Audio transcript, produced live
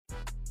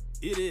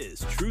It is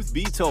Truth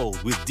Be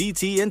Told with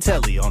DT and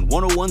Telly on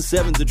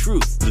 1017 The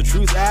Truth, The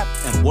Truth app,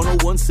 and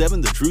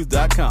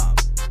 1017thetruth.com.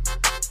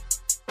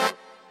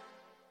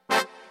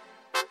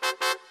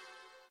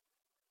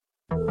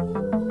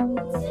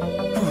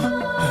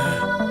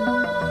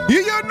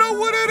 Y'all know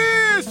what it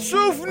is,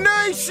 Truth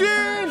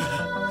Nation.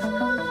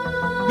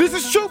 This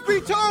is Truth Be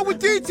Told with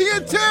DT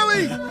and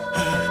Telly.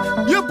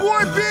 Your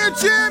boy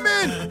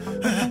Benjamin.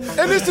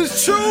 And this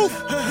is Truth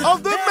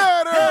of the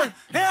Matter.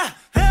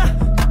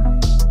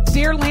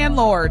 Dear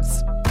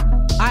landlords,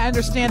 I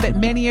understand that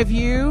many of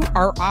you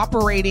are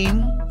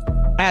operating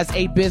as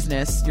a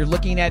business. You're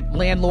looking at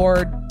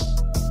landlord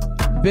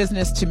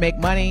business to make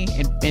money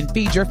and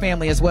feed your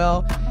family as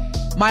well.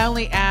 My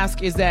only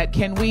ask is that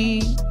can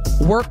we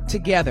work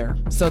together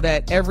so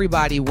that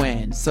everybody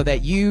wins, so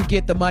that you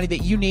get the money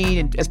that you need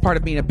and as part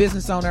of being a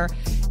business owner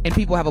and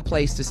people have a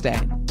place to stay?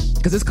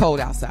 Because it's cold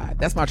outside.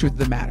 That's my truth of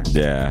the matter.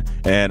 Yeah,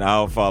 and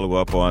I'll follow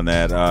up on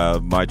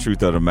that. My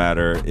truth of the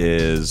matter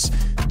is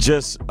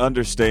just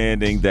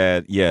understanding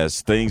that,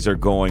 yes, things are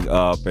going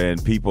up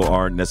and people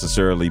aren't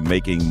necessarily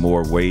making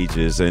more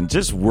wages, and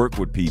just work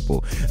with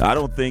people. I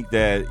don't think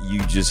that you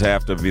just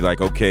have to be like,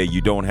 okay,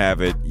 you don't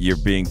have it, you're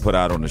being put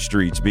out on the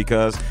streets,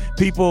 because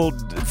people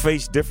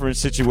face different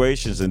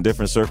situations and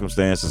different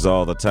circumstances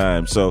all the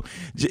time. So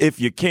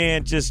if you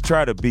can, just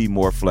try to be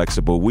more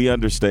flexible. We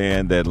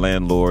understand that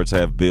landlords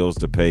have bills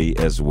to pay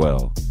as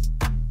well.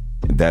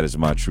 And that is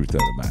my truth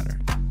of the matter.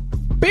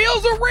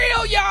 Bills are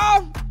real,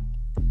 y'all.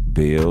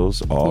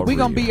 Bills are We're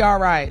going to be all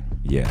right.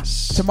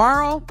 Yes.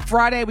 Tomorrow,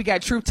 Friday, we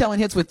got Truth Telling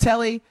Hits with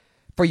Telly.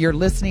 For your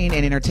listening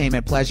and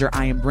entertainment pleasure,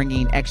 I am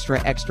bringing extra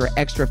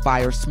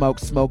fire,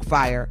 smoke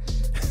fire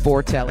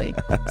for Telly.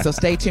 So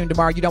stay tuned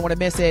tomorrow. You don't want to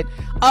miss it.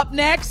 Up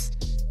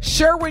next,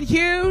 Sherwin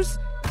Hughes.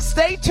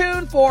 Stay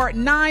tuned for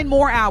 9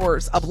 more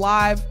hours of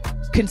live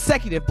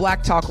consecutive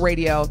Black Talk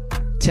Radio.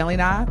 Telly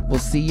and I will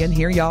see you and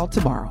hear y'all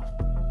tomorrow.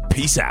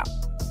 Peace out.